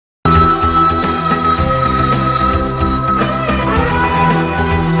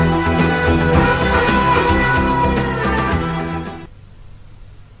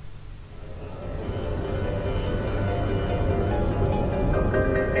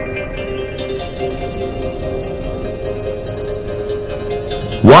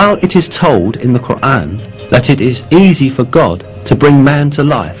While it is told in the Quran that it is easy for God to bring man to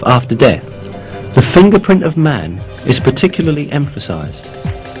life after death, the fingerprint of man is particularly emphasized.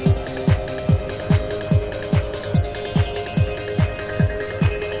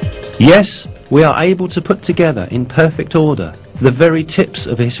 Yes, we are able to put together in perfect order the very tips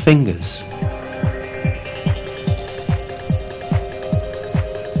of his fingers.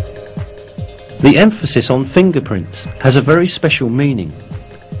 The emphasis on fingerprints has a very special meaning.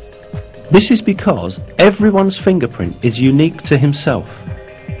 This is because everyone's fingerprint is unique to himself.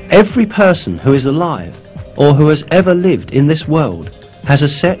 Every person who is alive or who has ever lived in this world has a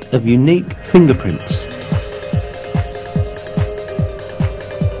set of unique fingerprints.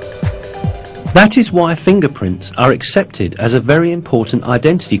 That is why fingerprints are accepted as a very important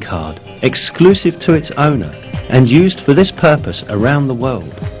identity card, exclusive to its owner, and used for this purpose around the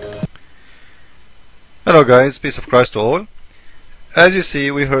world. Hello guys, peace of Christ to all. As you see,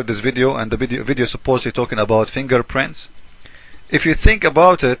 we heard this video, and the video is supposedly talking about fingerprints. If you think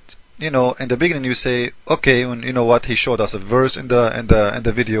about it, in the beginning you say, okay, you know what, he showed us a verse in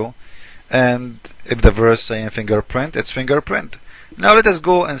the video, and if the verse saying fingerprint, it's fingerprint. Now let us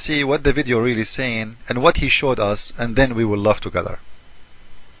go and see what the video really saying and what he showed us, and then we will laugh together.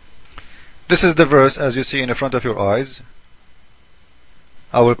 This is the verse as you see in the front of your eyes.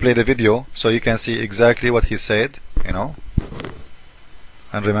 I will play the video so you can see exactly what he said,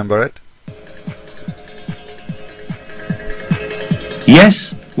 and remember it.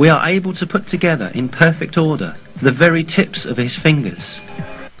 Yes, we are able to put together in perfect order the very tips of his fingers.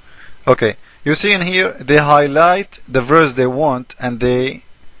 Okay, you see in here they highlight the verse they want and they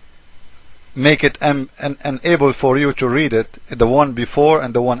make it unable for you to read it, the one before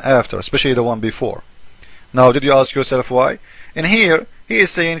and the one after, especially the one before. Now did you ask yourself why? In here he is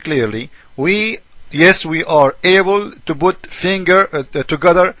saying clearly, yes, we are able to put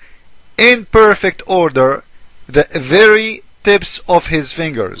together in perfect order the very tips of his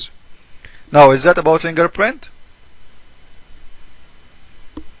fingers. Now is that about fingerprint?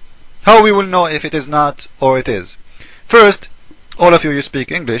 How we will know if it is not or it is? First, all of you speak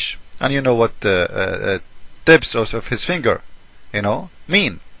English and you know what tips of his finger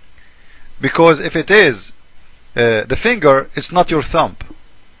mean, because if it is the finger, it's not your thumb.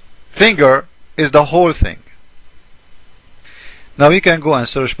 Finger is the whole thing. Now you can go and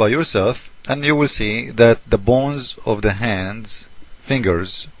search by yourself and you will see that the bones of the hands,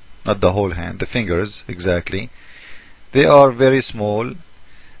 fingers, not the whole hand, the fingers exactly, they are very small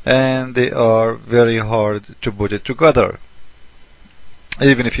and they are very hard to put it together,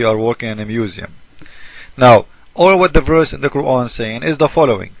 even if you are working in a museum. Now all what the verse in the Quran is saying is the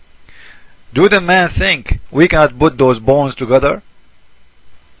following: do the man think we cannot put those bones together?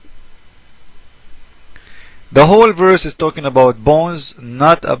 The whole verse is talking about bones,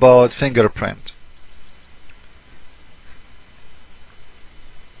 not about fingerprint.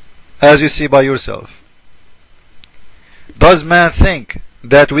 As you see by yourself. Does man think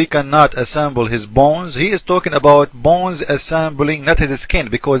that we cannot assemble his bones? He is talking about bones assembling, not his skin,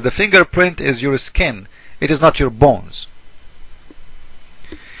 because the fingerprint is your skin. It is not your bones.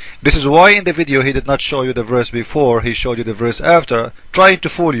 This is why in the video he did not show you the verse before, he showed you the verse after, trying to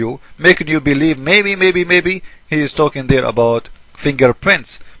fool you, making you believe maybe he is talking there about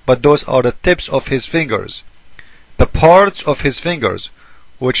fingerprints, but those are the tips of his fingers, the parts of his fingers,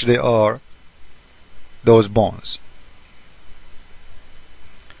 which they are those bones.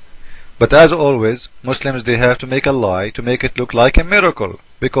 But as always, Muslims, they have to make a lie to make it look like a miracle,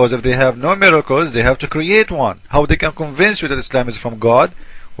 because if they have no miracles, they have to create one. How they can convince you that Islam is from God?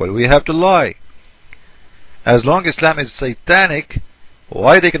 Well, we have to lie. As long as Islam is satanic,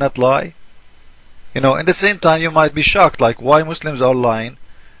 why they cannot lie? In the same time you might be shocked, like why Muslims are lying,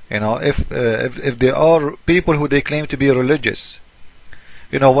 if they are people who they claim to be religious.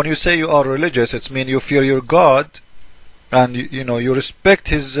 When you say you are religious, it means you fear your God and you respect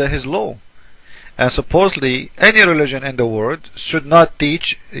his law. And supposedly any religion in the world should not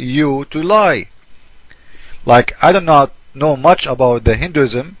teach you to lie. Like, I do not know much about the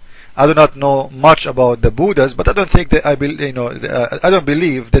Hinduism, I do not know much about the Buddhas, but I don't think that I don't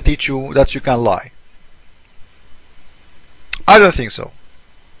believe they teach you that you can lie. I don't think so.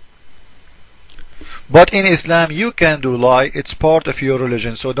 But in Islam you can do lie, it's part of your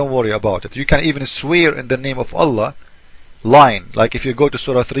religion, so don't worry about it. You can even swear in the name of Allah, lying. Like if you go to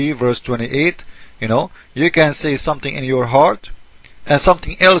Surah 3 verse 28, you can say something in your heart and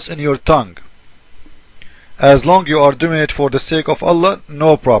something else in your tongue. As long you are doing it for the sake of Allah,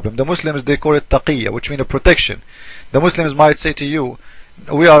 no problem. The Muslims, they call it taqiyya, which means a protection. The Muslims might say to you,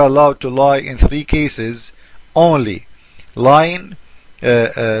 we are allowed to lie in 3 cases only: lying,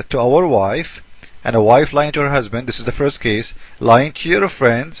 to our wife, and a wife lying to her husband. This is the first case. Lying to your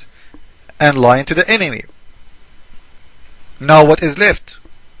friends and lying to the enemy. Now what is left?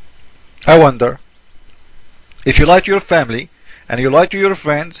 I wonder, if you lie to your family and you lie to your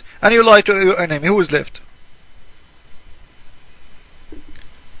friends and you lie to your enemy, who is left?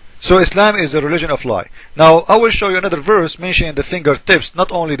 So Islam is a religion of lie. Now I will show you another verse mentioning the fingertips,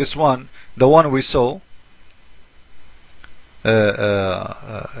 not only this one, the one we saw,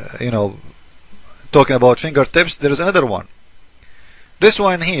 talking about fingertips. There is another one. This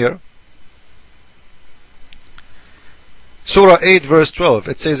one here, Surah 8 verse 12,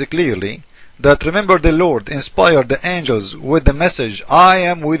 it says clearly that remember the Lord inspired the angels with the message, I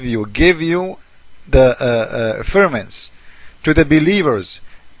am with you, give you the firmaments to the believers,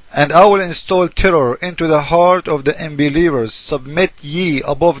 and I will install terror into the heart of the unbelievers. Submit ye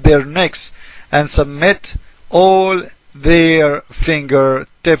above their necks, and submit all their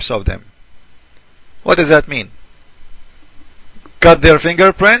fingertips of them. What does that mean? Cut their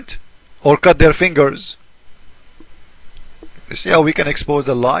fingerprint or cut their fingers? You see how we can expose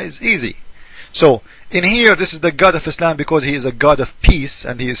the lies? Easy. So in here, this is the God of Islam, because he is a God of peace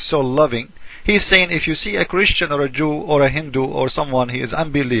and he is so loving. He's saying if you see a Christian or a Jew or a Hindu or someone, he is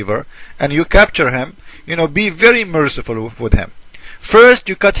unbeliever, and you capture him, be very merciful with him. First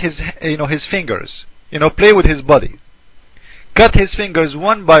you cut his his fingers, play with his body. Cut his fingers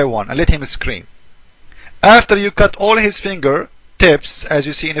one by one and let him scream. After you cut all his finger tips, as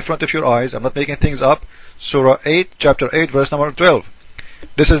you see in the front of your eyes, I'm not making things up, Surah 8, chapter 8, verse number 12.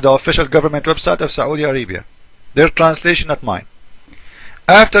 This is the official government website of Saudi Arabia. Their translation, not mine.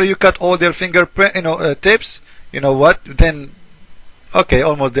 After you cut all their fingerprint, tips, you know what? Then, okay,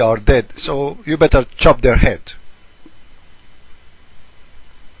 almost they are dead. So you better chop their head.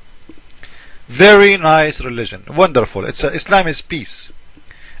 Very nice religion, wonderful. Islam is peace,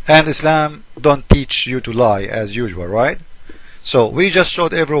 and Islam don't teach you to lie as usual, right? So we just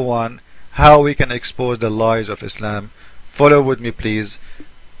showed everyone how we can expose the lies of Islam. Follow with me, please.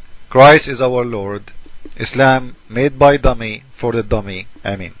 Christ is our Lord. Islam made by dummy for the dummy.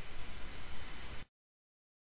 Amen.